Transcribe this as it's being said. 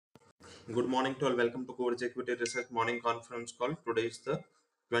Good morning to all. Welcome to Kunvarji Equity Research Morning Conference Call. Today is the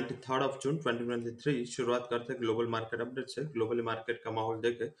 23rd of June 2023। शुरुआत करते हैं global market update से। Globally market का माहौल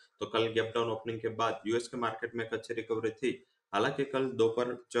देखें तो कल गैप डाउन ओपनिंग के बाद यूएस के मार्केट में एक अच्छी रिकवरी थी। हालांकि कल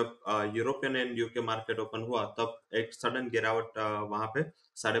दोपहर जब European and UK market open हुआ तब एक सडन गिरावट वहां पे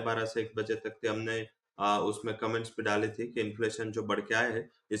 12:30 से 1 बजे तक थी। हमने उसमें कमेंट्स भी डाली थी कि इन्फ्लेशन जो बढ़ के आए हैं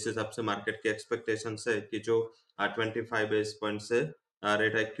इस हिसाब से मार्केट की एक्सपेक्टेशन है कि जो 25 बेस पॉइंट से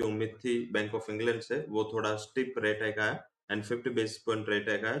रेट हाइक की उम्मीद थी बैंक ऑफ इंग्लैंड से, वो थोड़ा स्टिप रेट हाइक आया and 50 basis point rate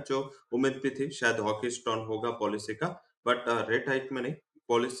hike आया। जो उम्मीद भी थी शायद हॉकिश टर्न होगा पॉलिसी का, बट रेट हाइक में नहीं,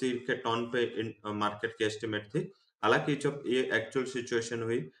 पॉलिसी के टर्न पे मार्केट की एस्टिमेट थी। हालांकि जब ये एक्चुअल सिचुएशन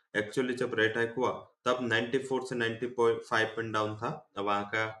हुई, एक्चुअली जब रेट हाइक हुआ तब 94 से 90.5 पॉइंट डाउन था वहां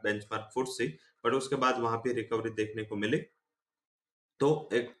का बेंचमार्क फुट्सी, बट उसके बाद वहां पे रिकवरी देखने को मिली। तो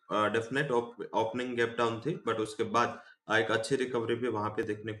एक डेफिनेट ओपनिंग गैप डाउन थी, बट उसके बाद एक अच्छी रिकवरी भी वहां पे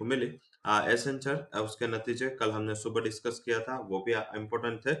देखने को मिली। एसेंचर उसके नतीजे कल हमने सुबह डिस्कस किया था, वो भी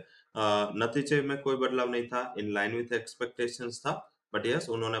इम्पोर्टेंट थे। नतीजे में कोई बदलाव नहीं था, इन लाइन विथ एक्सपेक्टेशंस था। बट यस,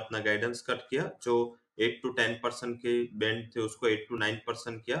 उन्होंने अपना गाइडेंस कट किया। जो 8 to 10% की बैंड थी उसको 8 to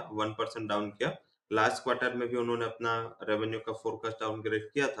 9% किया, 1% डाउन किया। लास्ट क्वार्टर में भी उन्होंने अपना रेवेन्यू का फोरकास्ट डाउनग्रेड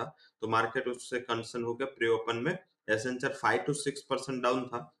किया था, तो मार्केट उससे कंसर्न हो गया। प्री ओपन में एसेंचर 5 to 6% डाउन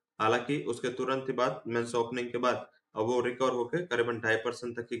था। हालांकि उसके तुरंत ही बाद मेंस ओपनिंग के बाद वो रिकवर होकर करीबन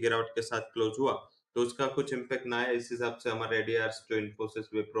 2.5% तक की गिरावट के साथ क्लोज हुआ। तो उसका कुछ इम्पैक्ट ना आया, इस हिसाब से हमारे एडीआर्स जो इन्फोसिस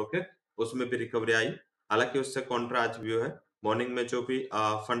विप्रो के, उसमें भी रिकवरी आई। हालांकि उससे कॉन्ट्रा आज व्यू है। मॉर्निंग में जो भी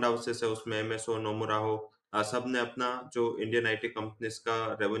फंड हाउसेस है उसमें एमएसओ, नोमुरा हो, सब ने अपना जो इंडियन आईटी कंपनीज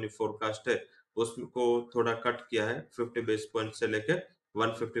का रेवेन्यू फोरकास्ट है उसको थोड़ा कट किया है, 50 बेस पॉइंट से लेके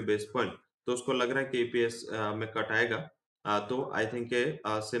 150 बेस पॉइंट। तो उसको लग रहा है कि ईपीएस में कट आएगा। तो आई थिंक ये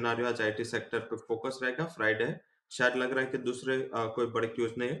सिनारियो आज आईटी सेक्टर पे फोकस रहेगा। फ्राइडे है, शायद लग रहा है कि दूसरे कोई बड़े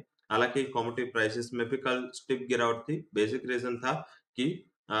क्यूज नहीं है। हालांकि कमोडिटी प्राइसेस में भी कल स्टिप गिरावट थी। बेसिक रीजन था कि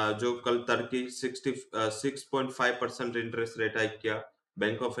जो कल तुर्की 6.5% इंटरेस्ट रेट हाइक किया,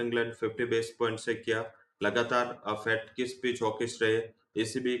 bank of England 50 base point से किया, लगातार फेड की स्पीच हॉकिश रही है,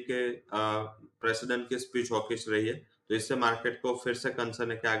 ईसीबी के प्रेसिडेंट की स्पीच हॉकिश रही है। तो इससे मार्केट को फिर से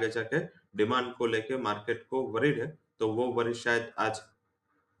कंसर्न है कि आगे जाके डिमांड को लेके मार्केट को वरीड है। तो वो वरी शायद आज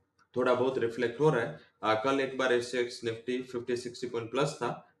थोड़ा बहुत रिफ्लेक्ट हो रहा है। कल एक बार एसएक्स निफ्टी 50-60 पॉइंट प्लस था,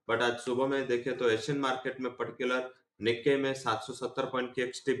 बट आज सुबह में देखें तो एशियन मार्केट में पर्टिकुलर निक्के में 770 पॉइंट की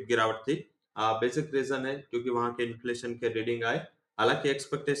एक स्टिप गिरावट थी। बेसिक रीजन है क्योंकि वहां के इन्फ्लेशन के रीडिंग आए। हालांकि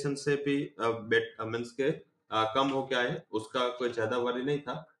एक्सपेक्टेशन से भी बेट मीन्स के कम होके आए, उसका कोई ज्यादा वरी नहीं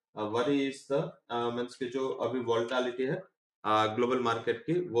था। वरी इज द मीन्स के जो अभी वोलेटिलिटी है ग्लोबल मार्केट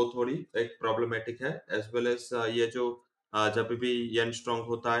की, वो थोड़ी एक प्रॉब्लमेटिक है। एज वेल एज ये जो जब भी येन स्ट्रांग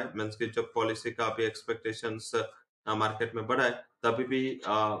होता है, मीन्स की जब पॉलिसी का भी एक्सपेक्टेशंस मार्केट में बढ़ा है, तभी भी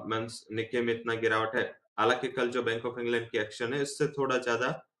मीन्स निक्के में इतना गिरावट है। हालांकि कल जो बैंक ऑफ इंग्लैंड की एक्शन है इससे थोड़ा ज्यादा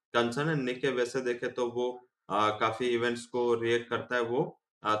कंसर्न है। निक्के वैसे देखे तो वो काफी इवेंट्स को रिएक्ट करता है, वो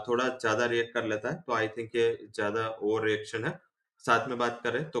थोड़ा ज्यादा रिएक्ट कर लेता है। तो आई थिंक ये ज्यादा ओवर रिएक्शन है। साथ में बात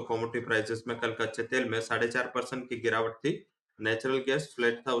करें तो कमोडिटी प्राइसेस में कल कच्चे तेल में 4.5% की गिरावट थी। नेचुरल गैस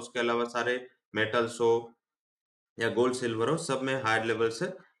फ्लैट था, उसके अलावा सारे मेटल्स हो या गोल्ड सिल्वर हो, सब में हायर लेवल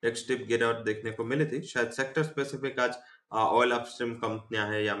से एक स्टिप गिरावट देखने को मिली थी। शायद सेक्टर स्पेसिफिक आज ऑयल अपस्ट्रीम कंपनियां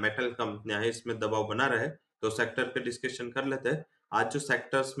हैं या मेटल कंपनियां हैं, इसमें दबाव बना रहे, तो सेक्टर पे डिस्कशन कर लेते हैं। आज जो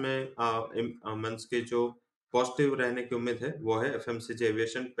सेक्टर्स में मंस के जो पॉजिटिव रहने की उम्मीद है वो है FMCG,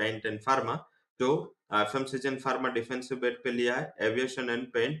 aviation, paint and pharma. जो एफएमसीजी एंड फार्मा डिफेंसिव बेट पे लिया है, एविएशन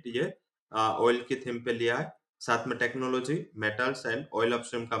एंड पेंट ये ऑयल की थीम पे लिया है। साथ में technology, metals and oil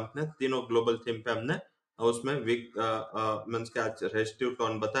upstream company, तीनों ग्लोबल थीम पे हमने उसमें वीक मीन्स के आज रेस्टिव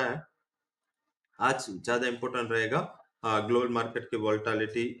टोन बताया। आज ज्यादा इंपॉर्टेंट रहेगा ग्लोबल मार्केट की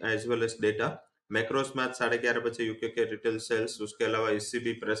volatility as well as data. Macros में आज 11:30 बजे यूके के रिटेल सेल्स, उसके अलावा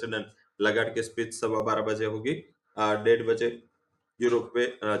ईसीबी प्रेसिडेंट लगार्ड की स्पीच 12:15 बजे होगी। 1:30 बजे यूरोप पे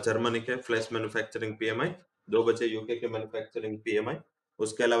जर्मनी के फ्लैश मैन्युफैक्चरिंग पीएमआई, 2 बजे यूके के मैन्युफैक्चरिंग पीएमआई,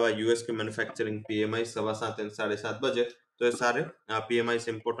 उसके अलावा यूएस के मैन्युफैक्चरिंग पीएमआई 7:15 एंड 7:30 बजे। तो ये सारे पीएमआई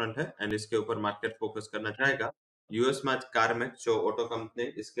इंपॉर्टेंट है एंड इसके ऊपर मार्केट फोकस करना चाहेगा। यूएस में आज कार में जो ऑटो कंपनी,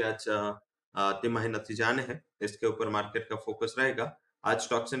 इसके आज तिमाही नतीजे आने हैं, इसके ऊपर मार्केट का फोकस रहेगा। आज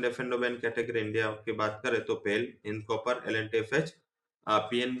stocks and F and Oben category India की बात करें तो पेल, Hind copper, L and T F H,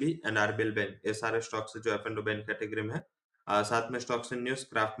 PNB and RBL bank, ये सारे स्टॉक्स जो एफ एंड ओबेन कैटेगरी में है। साथ में stocks and news,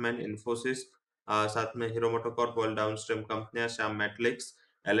 craftsman, Infosys, साथ में हीरो मोटोकॉर्प, वर्ल्ड डाउनस्ट्रीम कंपनियां, Shyam मेटलिक्स,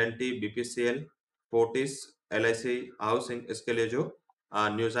 L and T, BPCL, Fortis, LIC housing, इसके लिए जो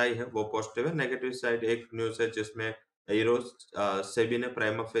न्यूज आई है वो पॉजिटिव है। नेगेटिव साइड एक न्यूज है जिसमें हीरो सेबी ने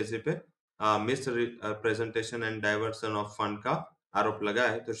प्राइमा फेजी पे miss presentation and diversion of fund का आरोप लगा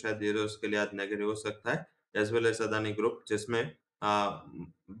है, तो शायद ये उसके लिए आज नेगेटिव हो सकता है। As well as Adani group, जिसमें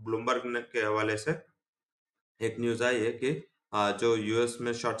ब्लूमबर्ग ने के हवाले से एक न्यूज़ आई है कि जो यूएस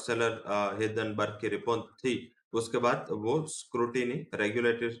में शॉर्ट सेलर हिंडनबर्ग की रिपोर्ट थी, उसके बाद वो स्क्रूटिनी,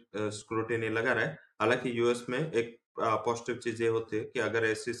 रेगुलेटरी स्क्रूटिनी लगा रहा है। हालाँकि यूएस में एक पॉजिटिव चीज़ ये होती है कि अगर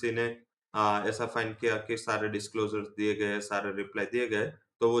एसईसी ने ऐसा फाइंड किया कि सारे डिस्क्लोज़र्स दिए गए, सारे रिप्लाई दिए गए,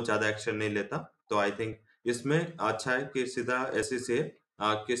 तो वो ज़्यादा एक्शन नहीं लेता। तो आई थिंक इसमें अच्छा है कि सीधा एसईसी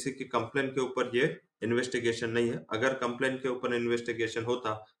किसी की कंप्लेंट के ऊपर ये इन्वेस्टिगेशन नहीं है। अगर कंप्लेंट के ऊपर इन्वेस्टिगेशन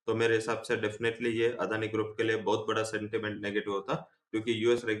होता, तो मेरे हिसाब से डेफिनेटली ये अदानी ग्रुप के लिए बहुत बड़ा सेंटिमेंट नेगेटिव होता, क्योंकि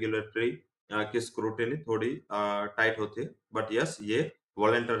यूएस रेगुलेटरी की स्क्रूटिनी थोड़ी टाइट होती है। बट यस, ये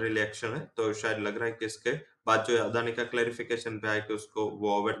वॉलंटरीली एक्शन है, तो शायद लग रहा है कि इसके बाद जो अदानी का क्लैरिफिकेशन पे आया कि उसको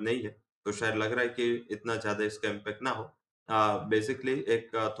वो अवैध नहीं है, तो शायद लग रहा है कि इतना ज़्यादा इसका इम्पैक्ट ना हो। बेसिकली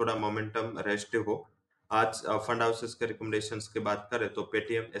एक थोड़ा मोमेंटम रेस्टिव हो। आज फंड हाउसेस के रिकमेंडेशंस की बात करें तो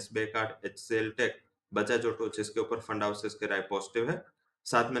Paytm, SBI card, HCL take, Bajaj auto, जिसके ऊपर फंड हाउसेस की राय पॉजिटिव है।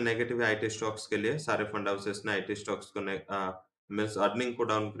 साथ में नेगेटिव है आईटी स्टॉक्स के लिए, सारे फंड हाउसेस ने आईटी स्टॉक्स को मीन्स अर्निंग को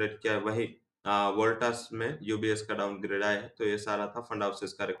डाउनग्रेड किया है। वहीं वोल्टास में यूबीएस का डाउनग्रेड आया है। तो ये सारा था फंड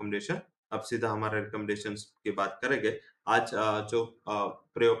हाउसेस का रिकमेंडेशन। अब सीधा हमारे रिकमेंडेशंस की बात करेंगे। आज जो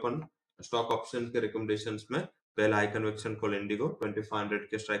प्री ओपन स्टॉक ऑप्शन के रिकमेंडेशंस में पहला हाई कन्विक्शन कॉल इंडिगो 2500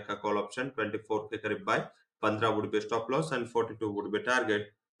 के स्ट्राइक का कॉल ऑप्शन, 24 के करीब bye, 15 would be stop loss and 42 would be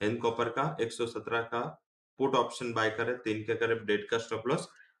target. Hind copper का 117 का पुट ऑप्शन बाय करें, 3 के करीब डेट का स्टॉप लॉस,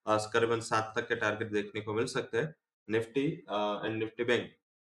 करीबन 7 तक के टारगेट देखने को मिल सकते हैं। निफ्टी एंड निफ्टी बैंक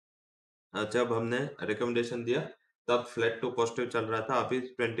जब हमने रिकमेंडेशन दिया, तब फ्लैट टू पॉजिटिव चल रहा था, अभी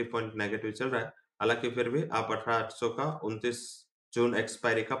 20 पॉइंट नेगेटिव चल रहा है। हालाँकि फिर भी आप 18,800 का 29 जून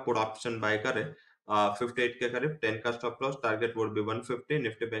एक्सपायरी का पुट ऑप्शन बाय करें, 58 के करीब, 10 का stop loss, target would be 150।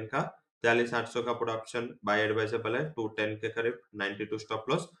 Nifty bank का 43,800 का पुट ऑप्शन बाय एडवाइजेबल है, 210 के करीब, 92 stop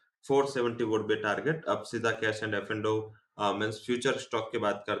loss, 470 would be target. अब सीधा cash and F and O means future stock की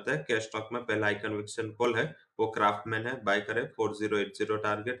बात करते हैं। कैश स्टॉक में पहला हाई कन्विक्शन कॉल है, वो क्राफ्टमैन है, बाय करें, 4080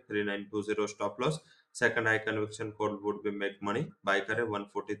 target, 3920 stop loss. Second high conviction call would be make money, bye करें,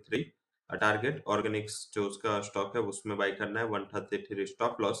 143 टारगेट। ऑर्गेनिक्स जो उसका स्टॉक है, उसमें बाय करना है, 133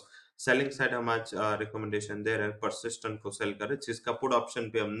 स्टॉप लॉस। सेलिंग साइड हम आज रिकमेंडेशन दे रहे हैं, परसिस्टेंट को सेल करें, जिसका पुट ऑप्शन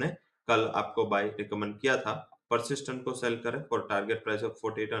पे हमने कल आपको बाय रिकमेंड किया था। परसिस्टेंट को सेल करें for target price of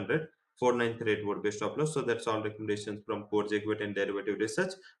 4800, 4938 would be stop loss. So that's all recommendations from Core Equity and Derivative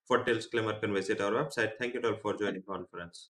Research. For disclaimer, can visit our website. Thank you all for joining conference.